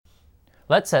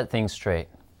Let's set things straight.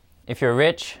 If you're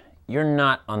rich, you're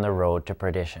not on the road to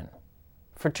perdition.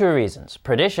 For two reasons.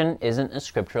 Perdition isn't a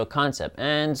scriptural concept,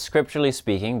 and scripturally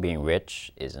speaking, being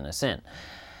rich isn't a sin.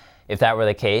 If that were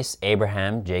the case,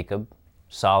 Abraham, Jacob,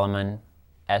 Solomon,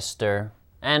 Esther,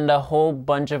 and a whole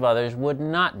bunch of others would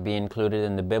not be included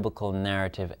in the biblical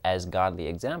narrative as godly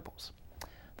examples.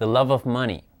 The love of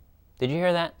money. Did you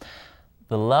hear that?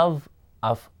 The love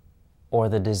of, or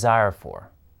the desire for,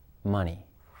 money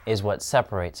is what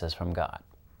separates us from God.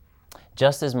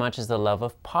 Just as much as the love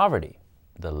of poverty,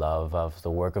 the love of the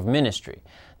work of ministry,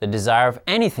 the desire of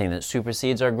anything that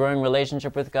supersedes our growing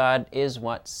relationship with God is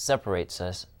what separates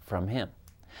us from Him.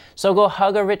 So go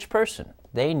hug a rich person.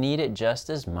 They need it just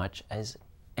as much as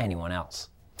anyone else.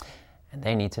 And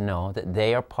they need to know that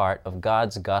they are part of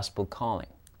God's gospel calling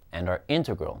and are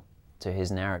integral to His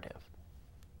narrative.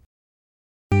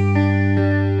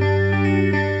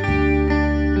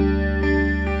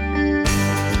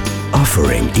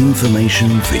 Offering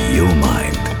information for your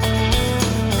mind.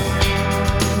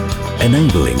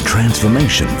 Enabling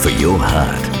transformation for your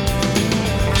heart.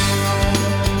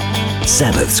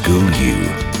 Sabbath School U,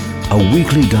 a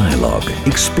weekly dialogue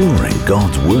exploring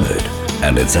God's Word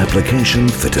and its application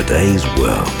for today's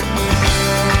world.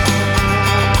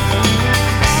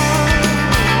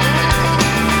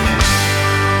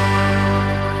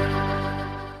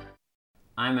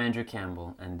 I'm Andrew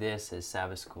Campbell, and this is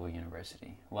Sabbath School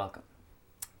University. Welcome.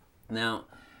 Now,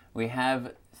 we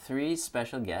have three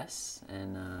special guests,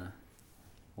 and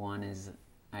one is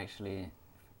actually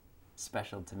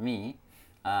special to me,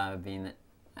 being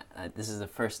that this is the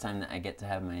first time that I get to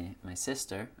have my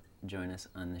sister join us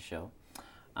on the show.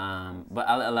 But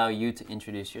I'll allow you to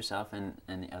introduce yourself and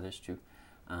the others too.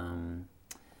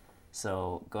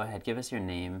 So go ahead, give us your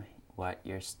name, what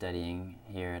you're studying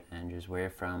here at Andrews, where you're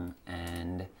from,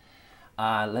 and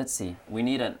let's see, we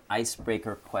need an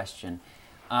icebreaker question.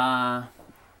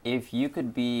 If you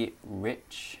could be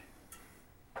rich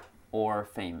or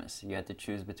famous, you had to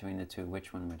choose between the two,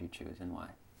 which one would you choose and why?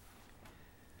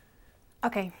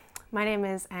 Okay, my name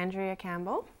is Andrea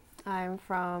Campbell. I'm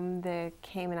from the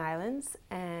Cayman Islands,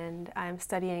 and I'm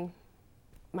studying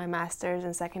my master's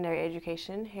in secondary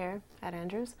education here at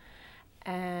Andrews.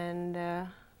 And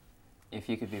if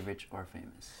you could be rich or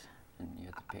famous, and you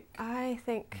had to pick. I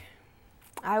think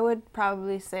I would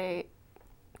probably say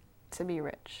to be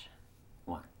rich.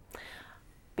 Why?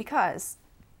 Because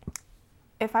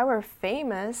if I were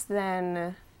famous,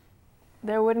 then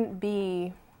there wouldn't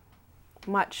be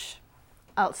much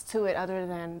else to it other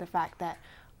than the fact that,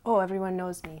 oh, everyone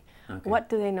knows me. Okay. What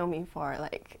do they know me for?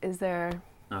 Like, is there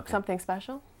something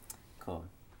special? Cool.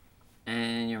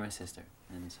 And you're my sister,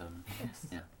 and so Yes.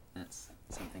 yeah, that's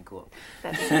something cool.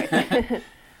 That's great.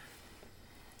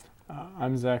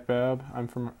 I'm Zach Babb. I'm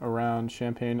from around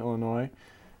Champaign, Illinois.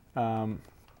 I'm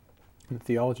a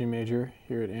theology major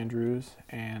here at Andrews,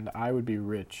 and I would be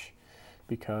rich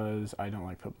because I don't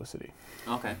like publicity.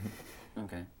 Okay.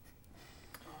 Okay.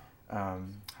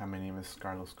 Hi, my name is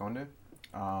Carlos Conde.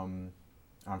 I'm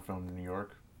from New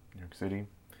York City.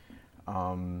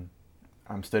 I'm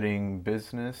studying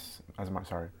business as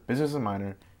a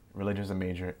minor, religion as a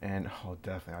major, and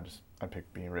definitely I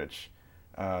picked being rich.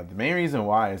 The main reason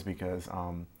why is because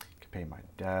I could pay my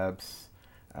debts,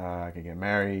 I could get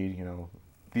married. You know,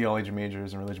 theology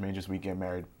majors and religion majors, we get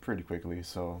married pretty quickly.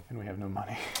 So And we have no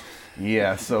money.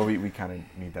 yeah, so we kind of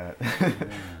need that.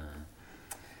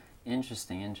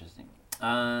 Interesting.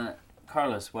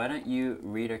 Carlos, why don't you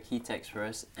read our key text for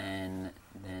us and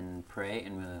then pray,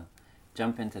 and we'll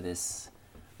jump into this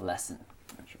lesson.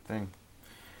 Sure thing.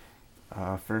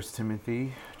 1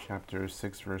 Timothy chapter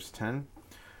 6, verse 10.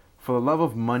 For the love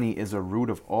of money is a root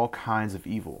of all kinds of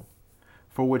evil,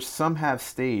 for which some have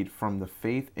stayed from the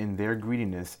faith in their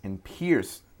greediness and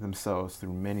pierced themselves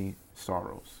through many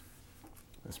sorrows.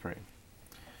 Let's pray.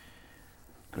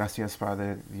 Gracias,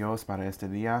 Padre Dios, para este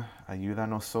día. Ayuda a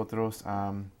nosotros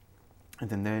a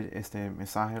entender este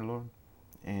mensaje, Lord.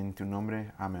 En tu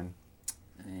nombre, Amen.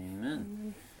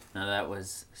 Amen. Now that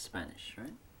was Spanish,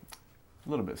 right? A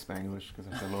little bit Spanglish because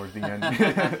I said Lord at the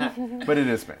end, but it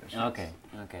is Spanish. Okay.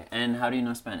 And how do you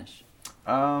know Spanish?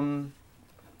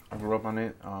 I grew up on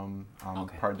it. I'm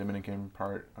Okay. part Dominican,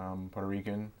 part Puerto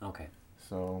Rican. Okay.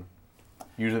 So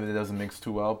usually it doesn't mix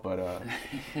too well, but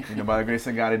by the grace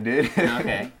of God, it did.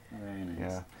 Okay. Very nice.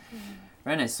 Yeah.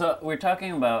 Very nice. So we're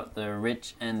talking about the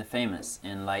rich and the famous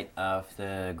in light of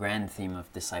the grand theme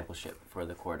of discipleship for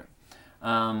the quarter.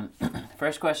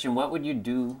 First question, what would you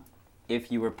do if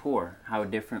you were poor? How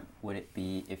different would it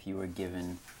be if you were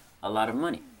given a lot of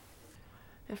money?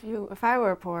 If I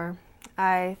were poor,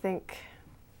 I think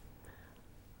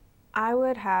I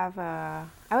would have I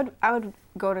would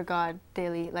go to God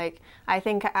daily. Like, I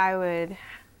think I would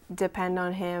depend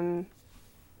on him,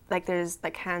 like there's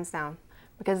like hands down,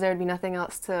 because there'd be nothing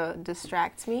else to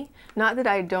distract me. Not that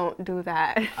I don't do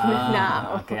that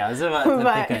now. Okay, I was about to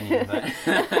pick on you,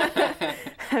 but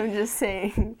I'm just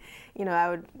saying, you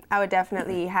know, I would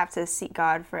definitely have to seek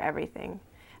God for everything.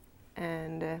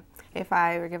 And if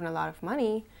I were given a lot of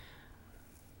money,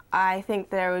 I think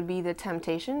there would be the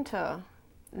temptation to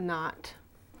not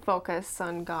focus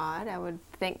on God. I would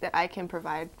think that I can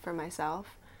provide for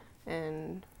myself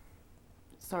and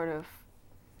sort of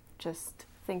just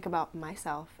think about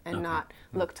myself and Okay. not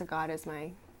look to God as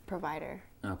my provider.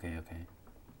 okay.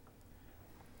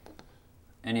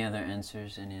 Any other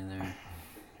answers? Any other?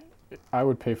 I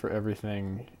would pay for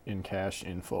everything in cash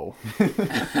in full.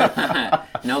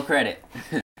 No credit.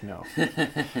 No.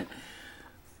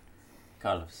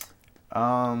 Carlos.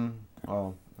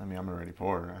 Well, I mean, I'm already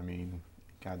poor. I mean,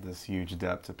 got this huge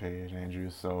debt to pay at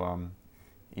Andrews, so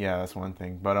yeah, that's one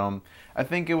thing. But I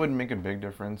think it would make a big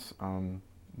difference.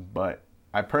 But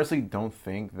I personally don't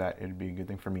think that it'd be a good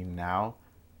thing for me now,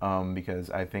 because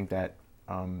I think that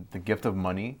the gift of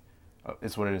money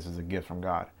is what it is a gift from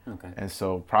God. Okay. And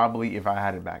so probably if I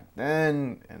had it back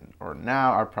then or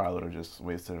now, I probably would have just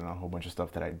wasted it on a whole bunch of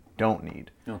stuff that I don't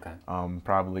need. Okay.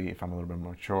 Probably if I'm a little bit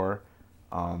more mature,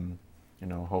 you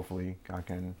know, hopefully God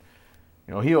can,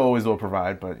 you know, he always will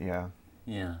provide, but yeah.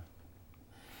 Yeah.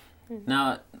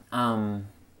 Now,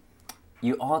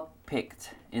 you all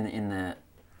picked in the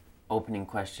opening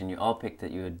question. You all picked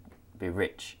that you would be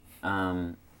rich.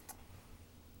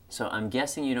 So I'm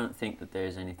guessing you don't think that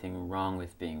there's anything wrong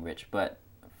with being rich, but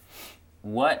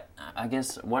what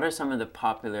are some of the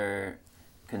popular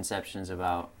conceptions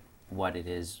about what it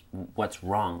is, what's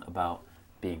wrong about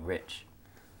being rich?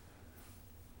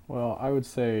 Well, I would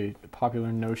say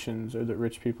popular notions are that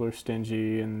rich people are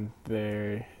stingy and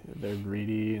they're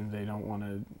greedy and they don't want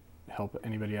to help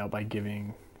anybody out by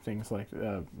giving things like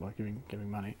giving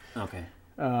money. Okay.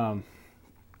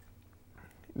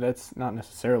 That's not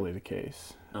necessarily the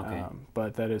case. Okay.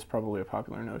 But that is probably a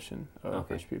popular notion of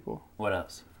Okay. rich people. What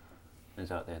else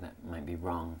is out there that might be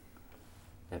wrong,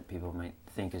 that people might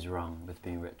think is wrong with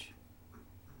being rich?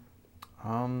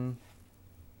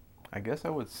 I guess I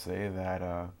would say that,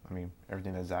 I mean,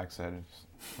 everything that Zach said is,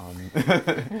 Thank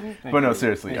but no, you.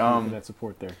 seriously, Thank you for that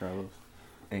support there, Carlos.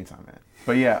 anytime, man.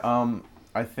 But yeah,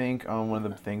 I think one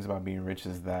of the things about being rich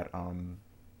is that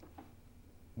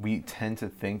we tend to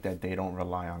think that they don't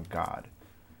rely on God,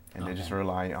 and they just Okay.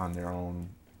 rely on their own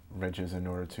riches in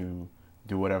order to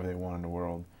do whatever they want in the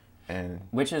world. And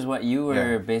Which is what you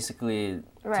were Yeah. basically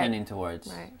Right. tending towards.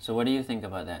 Right. So what do you think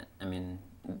about that? I mean,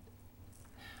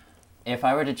 if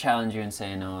I were to challenge you and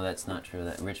say, no, that's not true,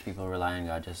 that rich people rely on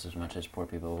God just as much as poor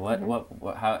people,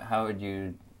 how would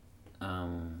you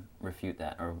refute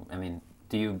that? Or, I mean,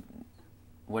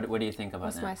 what do you think about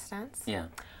What's that? my stance? Yeah.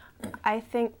 I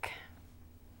think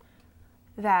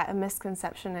that a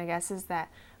misconception, I guess, is that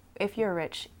if you're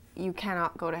rich, you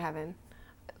cannot go to heaven.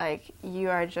 Like, you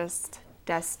are just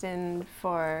destined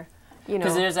for, you know.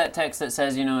 Because there's that text that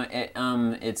says,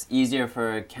 it's easier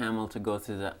for a camel to go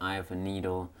through the eye of a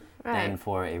needle than Right.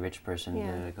 for a rich person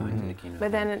Yeah. to go into the kingdom. But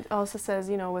of then heaven. it also says,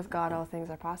 with God all things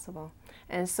are possible.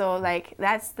 And so, like,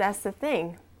 that's the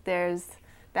thing. There's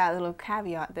that little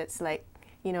caveat that's like,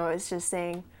 it's just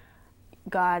saying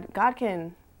God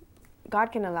can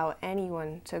allow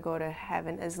anyone to go to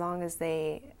heaven as long as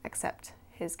they accept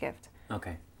his gift.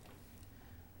 Okay.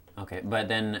 But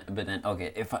then,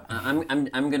 okay. If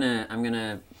I'm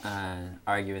gonna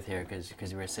argue with here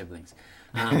because we're siblings.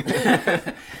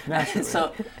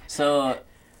 So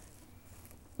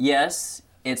yes,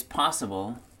 it's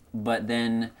possible, but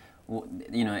then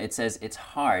it says it's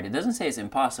hard. It doesn't say it's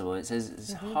impossible. It says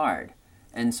it's hard.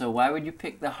 And so why would you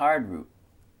pick the hard route?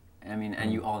 I mean,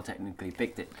 and you all technically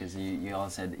picked it because you all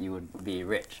said that you would be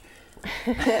rich.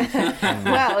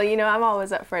 Well, I'm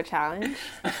always up for a challenge.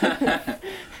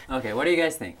 Okay, what do you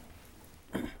guys think?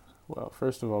 Well,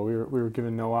 first of all, we were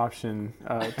given no option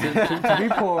to be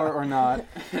poor or not.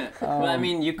 Well, I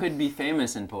mean, you could be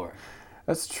famous and poor.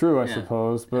 That's true, I Yeah.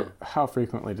 suppose, but how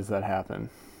frequently does that happen?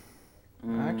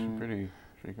 actually pretty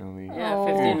frequently. Yeah, Oh.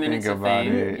 15 Think minutes of about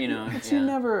fame, it. But you yeah.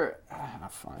 never...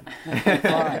 fine.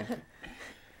 Fine.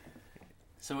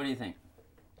 So what do you think?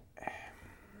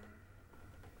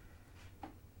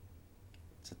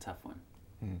 It's a tough one.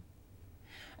 Mhm.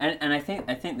 And I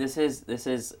think this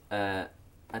is a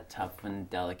tough and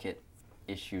delicate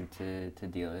issue to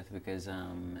deal with because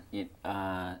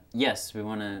yes, we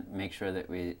want to make sure that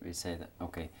we say that,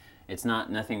 okay, It's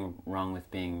nothing wrong with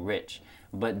being rich.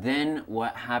 But then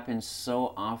what happens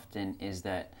so often is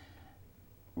that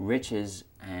riches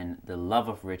and the love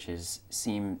of riches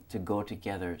seem to go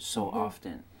together so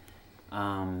often.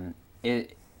 I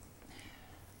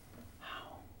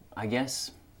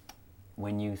guess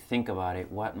when you think about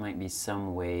it, what might be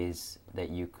some ways that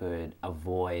you could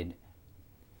avoid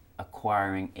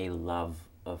acquiring a love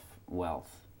of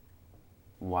wealth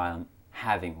while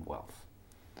having wealth?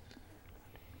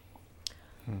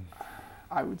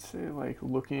 I would say like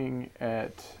looking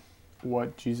at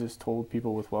what Jesus told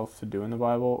people with wealth to do in the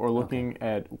Bible, or looking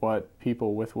at what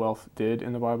people with wealth did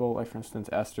in the Bible. Like for instance,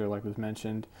 Esther, like was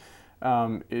mentioned.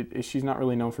 She's not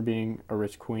really known for being a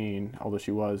rich queen, although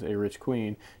she was a rich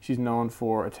queen. She's known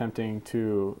for attempting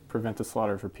to prevent the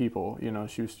slaughter of her people. You know,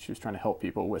 she was trying to help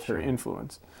people with her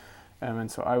influence.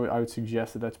 And so I would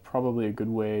suggest that that's probably a good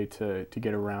way to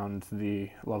get around the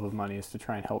love of money, is to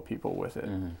try and help people with it.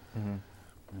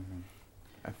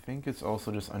 I think it's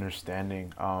also just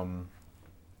understanding,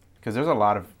 because there's a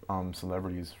lot of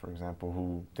celebrities, for example,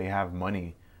 who they have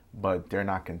money, but they're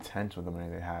not content with the money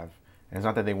they have. And it's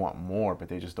not that they want more, but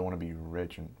they just don't want to be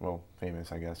rich and, well,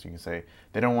 famous, I guess you can say.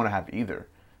 They don't want to have either.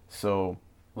 So...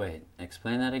 Wait,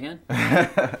 explain that again?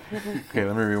 Okay,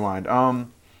 let me rewind.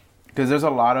 Because there's a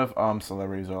lot of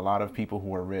celebrities or a lot of people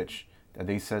who are rich that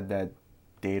they said that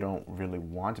they don't really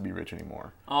want to be rich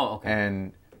anymore. Oh, okay.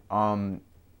 And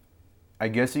I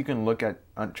guess you can look at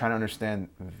trying to understand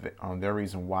their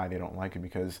reason why they don't like it,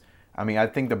 because, I mean, I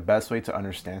think the best way to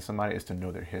understand somebody is to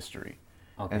know their history.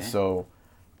 Okay. And so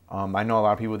I know a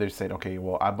lot of people, they said, okay,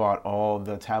 well, I bought all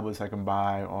the tablets I can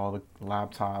buy, all the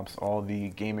laptops, all the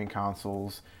gaming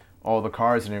consoles, all the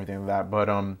cars and everything like that. But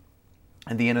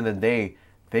at the end of the day,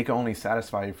 they can only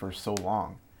satisfy you for so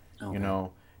long, you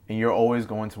know, and you're always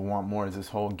going to want more. It's this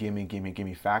whole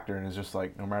gimme factor. And it's just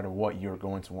like, no matter what, you're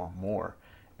going to want more.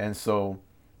 And so,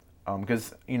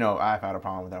 because, you know, I've had a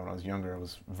problem with that when I was younger. I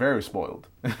was very spoiled.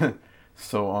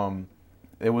 So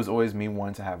it was always me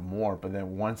wanting to have more. But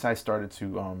then once I started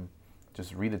to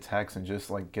just read the text and just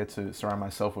like get to surround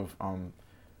myself with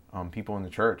people in the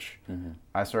church,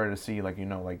 I started to see like, you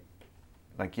know,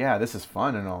 like, yeah, this is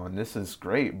fun and all, and this is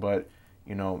great. But,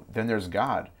 you know, then there's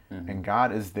God. And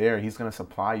God is there. He's going to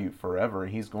supply you forever.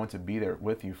 He's going to be there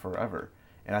with you forever.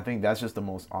 And I think that's just the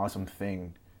most awesome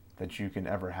thing that you can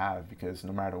ever have, because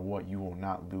no matter what, you will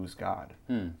not lose God.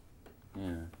 Yeah.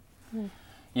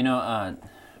 You know,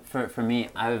 for me,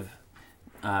 I've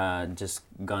just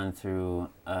gone through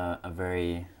a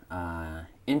very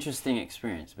interesting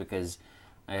experience, because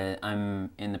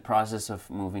I'm in the process of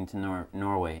moving to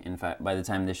Norway. In fact, by the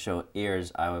time this show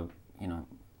airs, I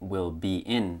will be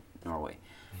in Norway,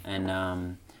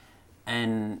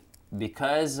 and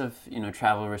because of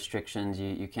travel restrictions,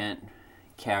 you can't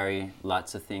carry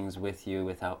lots of things with you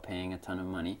without paying a ton of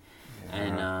money.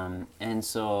 And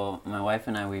so my wife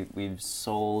and I, we've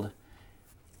sold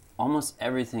almost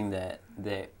everything that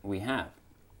we have,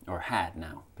 or had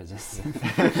now, because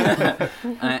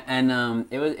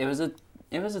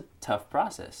it was a tough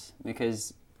process,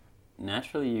 because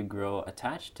naturally you grow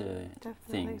attached to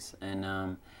things, and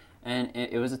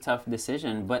it was a tough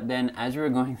decision. But then as we were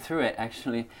going through it,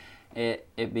 actually,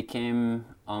 it became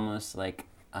almost like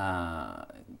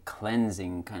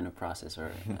cleansing kind of process,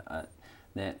 or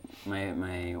that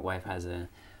my wife has a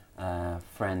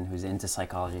friend who's into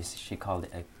psychology. She called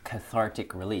it a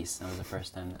cathartic release. That was the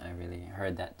first time I really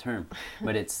heard that term.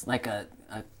 But it's like a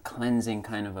cleansing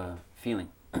kind of a feeling.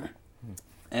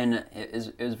 And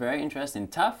it was very interesting,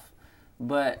 tough,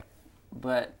 but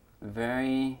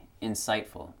very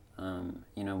insightful.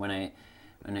 When I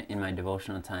in my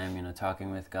devotional time,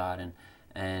 talking with God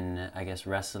and I guess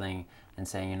wrestling and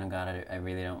saying, God, I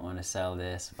really don't want to sell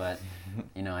this, but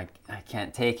I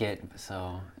can't take it,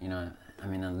 so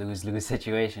I'm in a lose-lose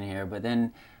situation here. But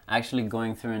then actually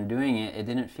going through and doing it, it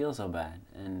didn't feel so bad,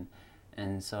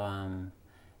 and so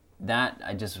that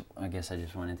I guess I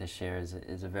just wanted to share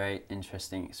is a very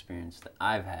interesting experience that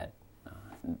I've had,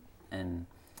 and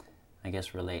I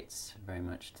guess relates very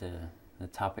much to the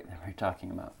topic that we're talking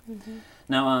about.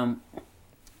 Now,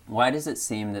 why does it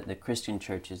seem that the Christian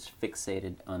church is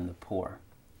fixated on the poor?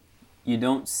 You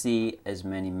don't see as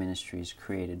many ministries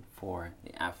created for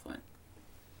the affluent.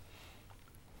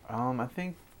 I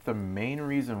think the main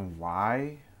reason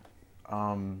why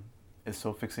is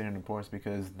so fixated on the poor is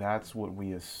because that's what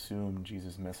we assume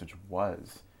Jesus' message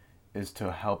was, is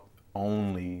to help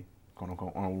only, quote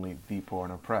unquote, only the poor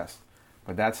and oppressed.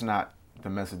 But that's not the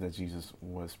message that Jesus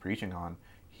was preaching on.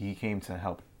 He came to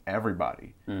help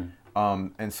everybody.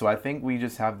 And so I think we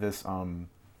just have this,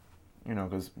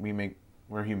 because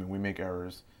we're human, we make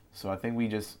errors. So I think we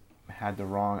just had the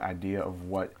wrong idea of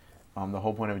what the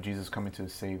whole point of Jesus coming to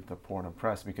save the poor and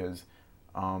oppressed, because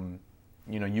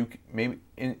maybe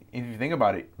if you think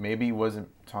about it, maybe it wasn't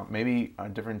maybe a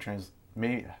different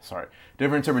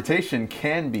different interpretation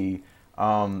can be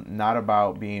not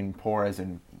about being poor as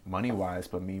in money wise,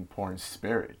 but being poor in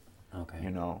spirit.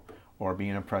 Okay. Or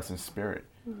being oppressed in spirit.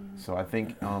 So I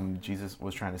think Jesus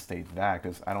was trying to state that,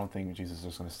 because I don't think Jesus is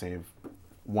just going to save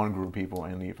one group of people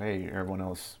and leave, hey, everyone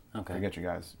else, forget you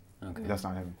guys. Okay. That's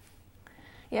not him.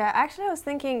 Yeah, actually I was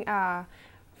thinking,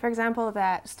 for example,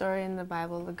 that story in the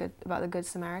Bible, about the Good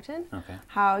Samaritan,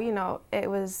 how, it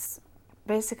was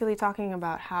basically talking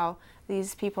about how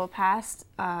these people passed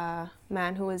a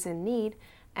man who was in need,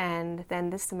 and then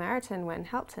this Samaritan went and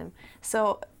helped him.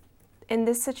 So in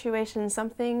this situation,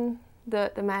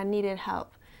 the man needed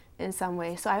help in some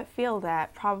way. So I feel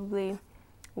that probably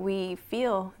we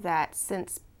feel that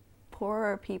since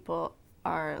poorer people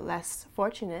are less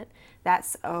fortunate,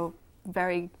 that's a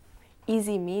very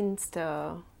easy means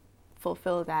to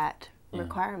fulfill that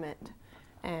requirement.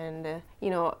 And,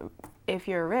 if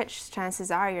you're rich,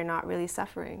 chances are you're not really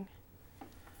suffering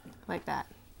like that,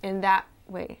 in that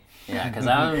way. Yeah, because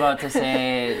I'm about to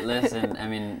say, listen, I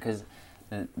mean, because...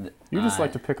 You just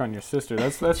like to pick on your sister.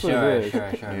 That's sure, what it is.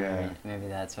 Sure. Yeah. Maybe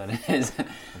that's what it is.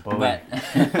 But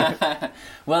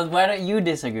well, why don't you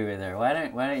disagree with her? Why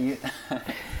don't you?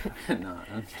 No,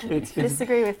 I'm kidding.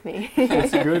 Disagree with me.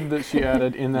 It's good that she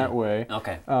added in that way.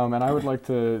 Okay. And I would like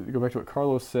to go back to what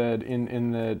Carlos said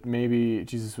in that maybe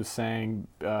Jesus was saying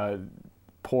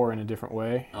poor in a different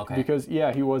way. Okay. Because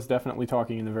he was definitely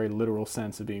talking in the very literal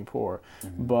sense of being poor.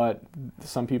 But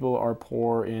some people are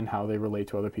poor in how they relate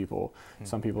to other people.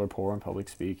 Some people are poor in public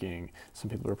speaking. Some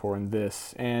people are poor in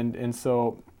this. And it's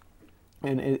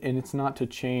not to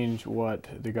change what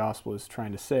the gospel is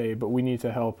trying to say, but we need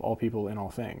to help all people in all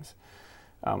things,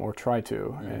 or try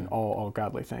to, in all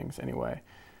godly things anyway.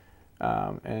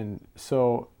 And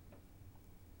so,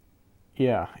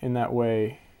 in that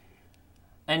way,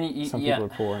 and some people are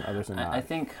poor and others are not.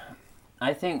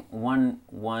 I think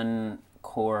one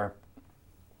core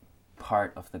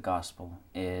part of the gospel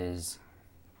is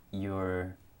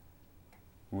your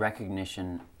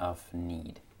recognition of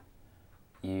need.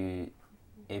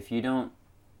 If you don't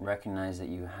recognize that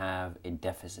you have a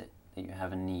deficit, that you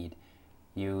have a need,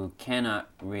 you cannot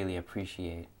really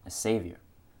appreciate a savior.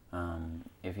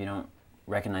 If you don't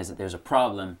recognize that there's a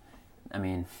problem, I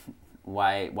mean,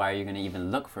 why are you going to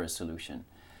even look for a solution?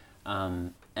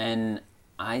 And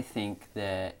I think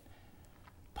that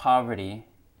poverty,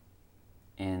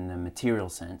 in the material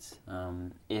sense,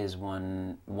 is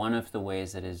one of the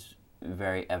ways that is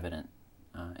very evident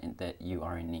that you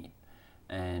are in need.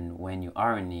 And when you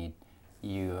are in need,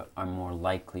 you are more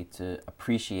likely to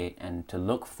appreciate and to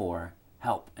look for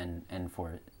help and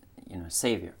for a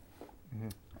savior.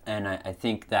 And I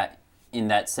think that in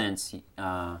that sense,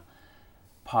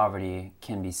 poverty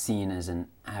can be seen as an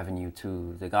avenue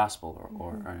to the gospel,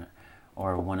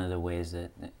 or one of the ways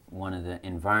one of the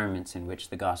environments in which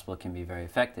the gospel can be very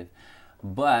effective.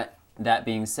 But that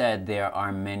being said, there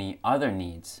are many other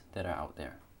needs that are out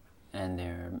there, and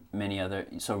there are many other.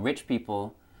 So rich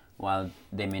people, while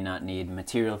they may not need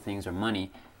material things or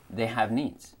money, they have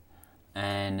needs,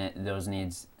 and those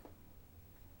needs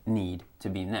need to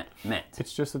be met.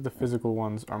 It's just that the physical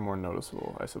ones are more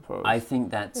noticeable, I suppose. I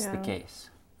think that's the case.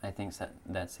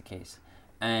 That's the case.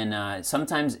 And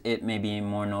sometimes it may be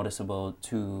more noticeable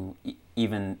to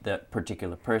even the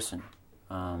particular person.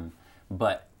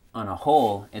 But on a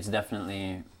whole, it's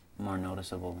definitely more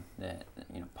noticeable that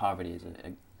poverty is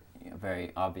a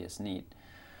very obvious need.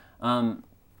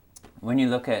 When you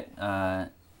look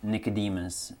at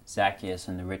Nicodemus, Zacchaeus,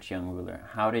 and the rich young ruler,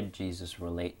 how did Jesus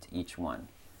relate to each one?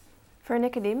 For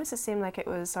Nicodemus, it seemed like it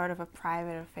was sort of a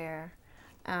private affair.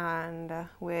 And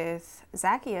with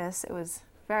Zacchaeus, it was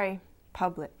very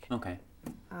public. Okay.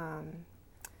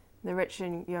 The rich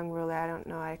and young ruler, I don't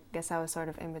know, I guess I was sort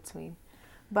of in between.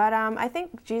 But I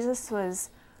think Jesus was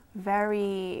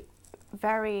very,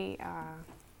 very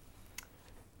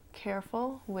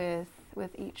careful with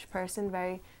each person,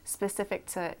 very specific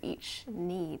to each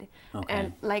need. Okay.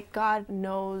 And like God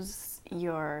knows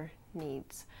your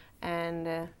needs.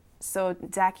 And so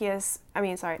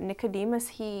Nicodemus,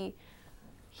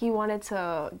 he wanted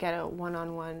to get a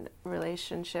one-on-one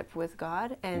relationship with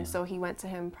God, and so he went to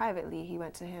him privately. He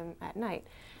went to him at night.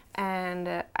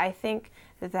 And I think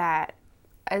that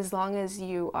as long as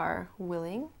you are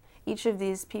willing, each of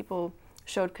these people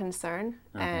showed concern,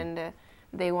 and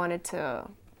they wanted to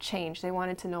change. They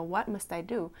wanted to know, what must I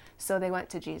do? So they went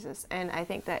to Jesus. And I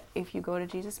think that if you go to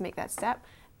Jesus, make that step,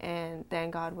 and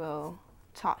then God will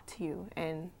talk to you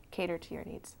and cater to your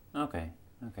needs. Okay.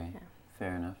 Yeah.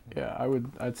 Fair enough. Yeah,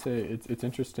 I'd say it's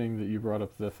interesting that you brought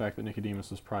up the fact that Nicodemus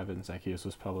was private and Zacchaeus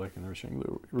was public, and the rich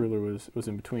young ruler was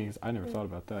in between. 'Cause I never thought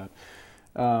about that,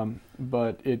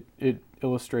 but it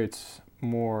illustrates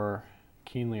more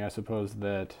keenly, I suppose,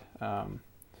 that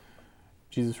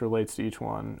Jesus relates to each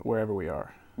one wherever we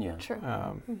are. Yeah. True.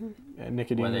 And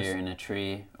Nicodemus, Whether you're in a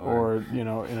tree or in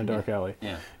a dark alley.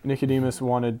 Yeah. Nicodemus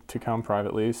wanted to come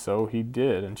privately, so he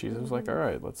did, and Jesus was like, "All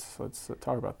right, let's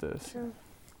talk about this." True.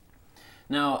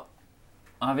 Now,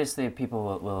 obviously, people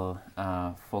will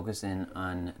focus in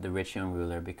on the rich young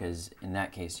ruler because in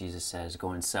that case, Jesus says,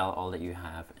 "Go and sell all that you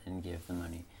have and give the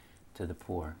money to the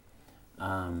poor."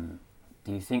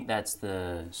 Do you think that's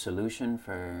the solution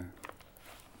for,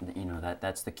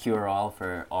 that's the cure-all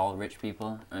for all rich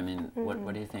people? I mean,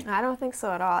 what do you think? I don't think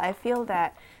so at all. I feel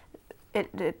that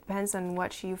it depends on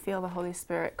what you feel the Holy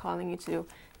Spirit calling you to.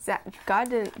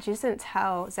 Jesus didn't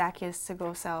tell Zacchaeus to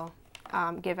go sell,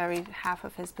 give every half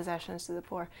of his possessions to the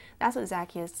poor. That's what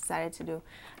Zacchaeus decided to do.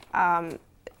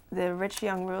 The rich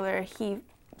young ruler, he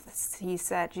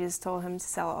said, Jesus told him to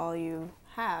sell all you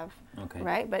have, Okay.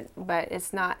 right? But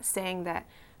it's not saying that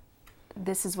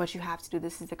this is what you have to do,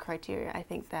 this is the criteria. I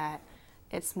think that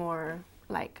it's more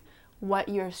like what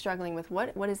you're struggling with.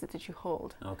 What is it that you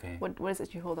hold? Okay. What is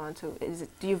it you hold on to?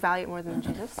 Do you value it more than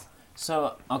Jesus?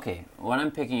 So, okay, what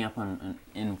I'm picking up on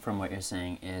from what you're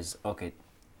saying is, okay,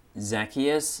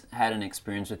 Zacchaeus had an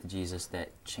experience with Jesus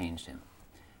that changed him.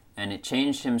 And it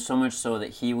changed him so much so that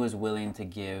he was willing to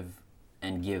give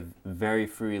very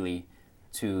freely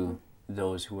to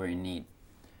those who were in need.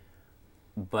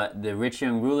 But the rich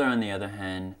young ruler, on the other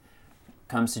hand,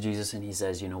 comes to Jesus and he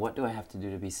says, what do I have to do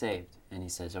to be saved? And he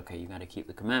says, okay, you got to keep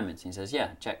the commandments. And he says,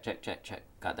 yeah, check.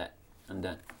 Got that. I'm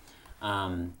done.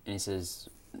 And he says,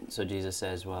 so Jesus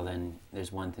says, well, then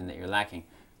there's one thing that you're lacking.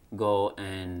 Go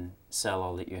and sell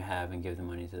all that you have and give the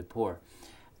money to the poor.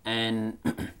 And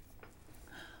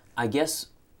I guess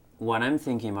what I'm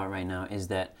thinking about right now is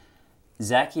that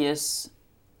Zacchaeus,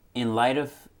 in light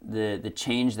of the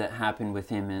change that happened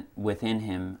within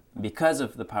him because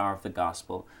of the power of the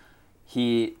gospel,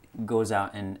 he goes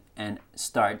out and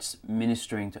starts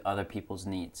ministering to other people's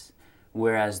needs.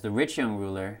 Whereas the rich young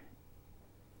ruler,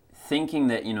 thinking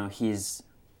that he's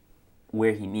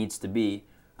where he needs to be,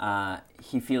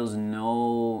 he feels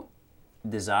no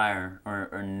desire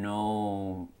or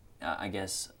no, I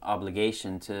guess,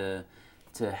 obligation to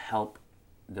help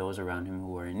those around him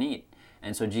who are in need.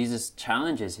 And so Jesus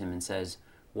challenges him and says,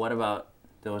 what about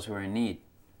those who are in need?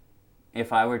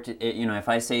 If I were to, if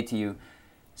I say to you,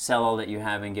 sell all that you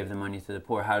have and give the money to the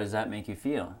poor, how does that make you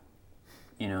feel?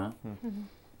 Mm-hmm.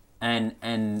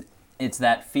 And it's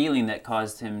that feeling that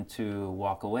caused him to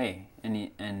walk away. And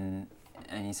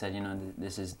he said,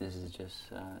 this is just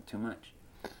too much.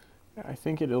 I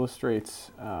think it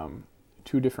illustrates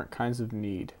two different kinds of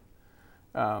need.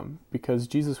 Because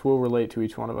Jesus will relate to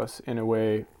each one of us in a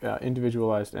way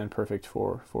individualized and perfect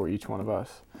for each one of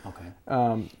us.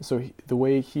 Okay. So the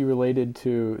way he related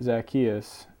to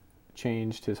Zacchaeus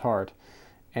changed his heart,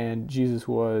 and Jesus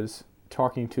was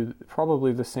talking to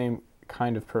probably the same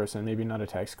kind of person, maybe not a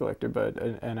tax collector, but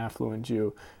an affluent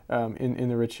Jew in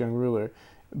the rich young ruler.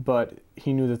 But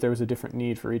he knew that there was a different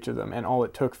need for each of them, and all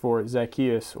it took for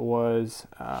Zacchaeus was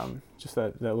just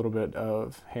that little bit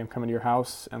of, hey, I'm coming to your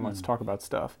house and let's talk about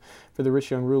stuff. For the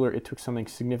rich young ruler, it took something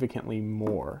significantly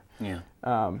more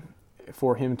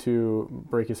for him to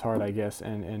break his heart, I guess,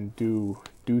 and do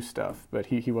stuff. But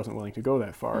he wasn't willing to go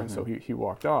that far, and so he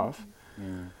walked off.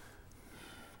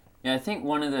 Yeah, I think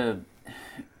one of the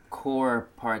core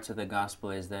parts of the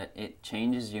gospel is that it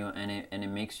changes you and it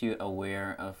makes you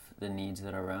aware of the needs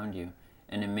that are around you,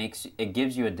 and it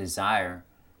gives you a desire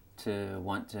to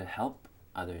want to help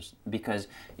others, because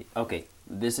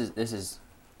this is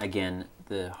again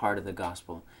the heart of the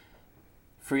gospel.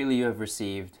 Freely you have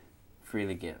received,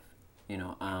 freely give.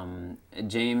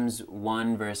 James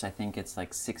 1 verse, I think it's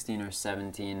like 16 or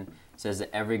 17, says that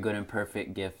every good and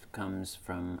perfect gift comes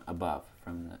from above,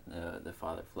 from the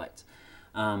Father of lights.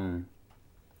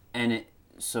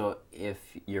 So if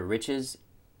your riches,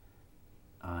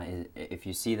 if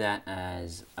you see that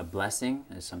as a blessing,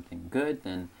 as something good,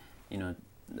 then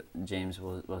James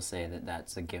will say that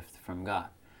that's a gift from God.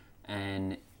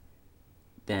 And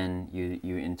then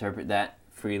you interpret that,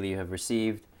 freely you have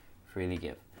received, freely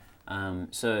give.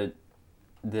 So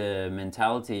the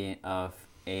mentality of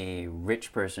a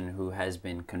rich person who has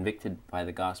been convicted by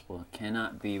the gospel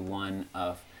cannot be one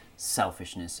of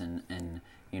selfishness and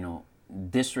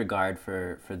disregard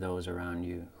for those around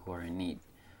you who are in need.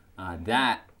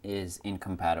 That is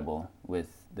incompatible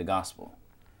with the gospel.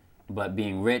 But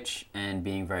being rich and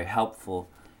being very helpful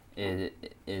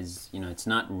is it's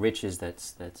not riches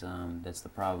that's the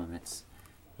problem. It's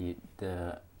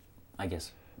I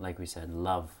guess, like we said,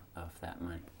 love of that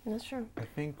money. That's true. I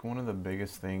think one of the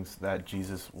biggest things that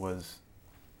Jesus was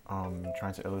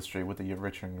trying to illustrate with the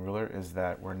rich young ruler is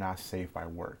that we're not saved by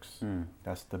works.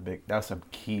 That's a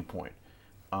key point.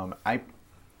 I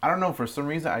don't know, for some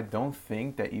reason I don't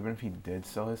think that even if he did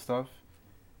sell his stuff,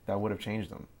 that would have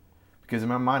changed him. Because in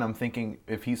my mind I'm thinking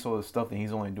if he sold his stuff, then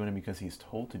he's only doing it because he's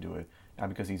told to do it, not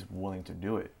because he's willing to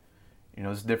do it.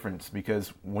 It's a difference,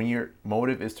 because when your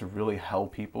motive is to really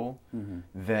help people,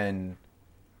 then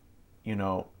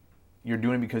you're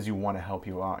doing it because you want to help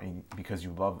people out and because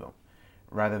you love them,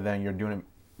 rather than you're doing it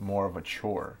more of a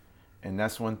chore. And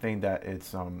that's one thing that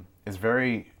it's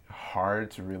very hard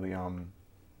to really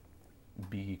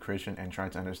be Christian and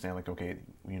trying to understand, like, okay,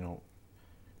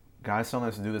 God's telling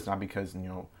us to do this not because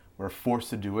we're forced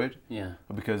to do it,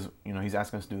 but because he's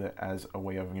asking us to do that as a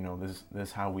way of this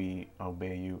is how we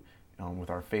obey you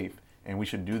with our faith, and we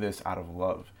should do this out of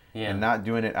love, and not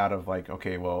doing it out of like,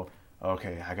 okay,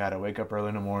 I gotta wake up early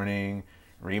in the morning,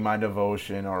 read my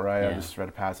devotion, all right, I just read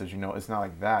a passage. It's not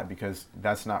like that, because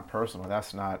that's not personal.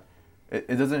 That's not.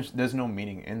 It doesn't. There's no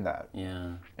meaning in that.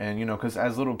 Yeah. And because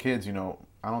as little kids, I don't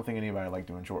think anybody liked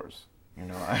doing chores.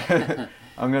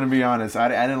 I'm gonna be honest. I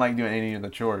didn't like doing any of the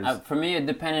chores. For me, it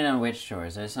depended on which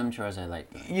chores. There's some chores I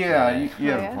like doing. Yeah,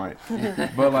 you have a point.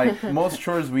 But like most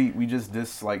chores, we just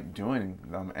dislike doing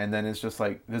them, and then it's just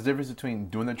like there's a difference between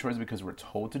doing the chores because we're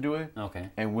told to do it,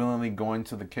 and willingly going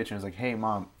to the kitchen. It's like, hey,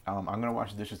 Mom, I'm gonna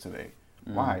wash the dishes today.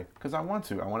 Why? Because I want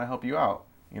to. I want to help you out.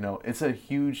 It's a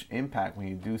huge impact when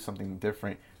you do something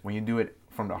different, when you do it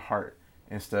from the heart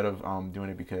instead of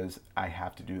doing it because I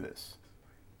have to do this.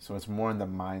 So it's more in the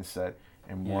mindset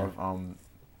and more of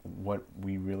what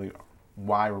we really,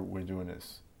 why we're doing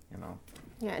this,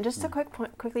 Yeah, and just to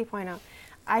quickly point out,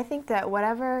 I think that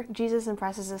whatever Jesus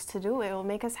impresses us to do, it will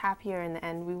make us happier in the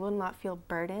end. We will not feel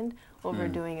burdened over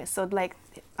doing it. So like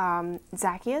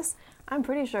Zacchaeus, I'm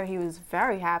pretty sure he was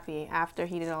very happy after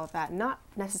he did all of that. Not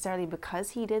necessarily because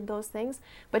he did those things,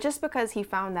 but just because he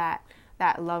found that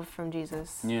love from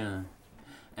Jesus. Yeah,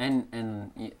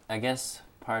 and I guess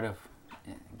part of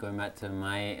going back to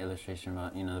my illustration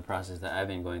about the process that I've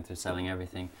been going through selling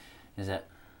everything, is that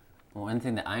one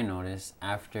thing that I noticed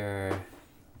after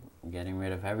getting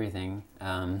rid of everything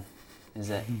is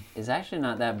that it's actually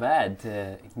not that bad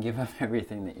to give up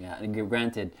everything that you had.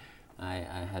 Granted, I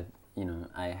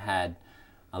had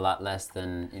a lot less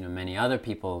than many other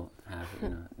people have.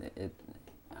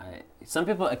 Some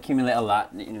people accumulate a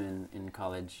lot in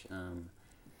college.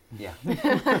 Yeah,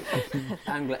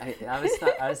 I'm glad.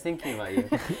 I was thinking about you,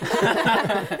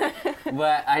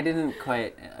 but I didn't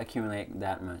quite accumulate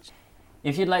that much.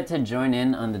 If you'd like to join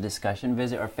in on the discussion,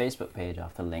 visit our Facebook page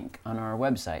off the link on our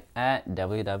website at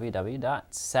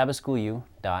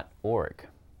www.sabbathschoolu.org.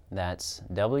 That's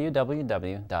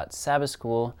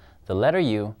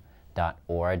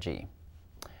www.sabbathschool.org.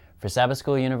 For Sabbath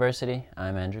School University,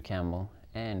 I'm Andrew Campbell,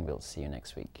 and we'll see you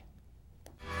next week.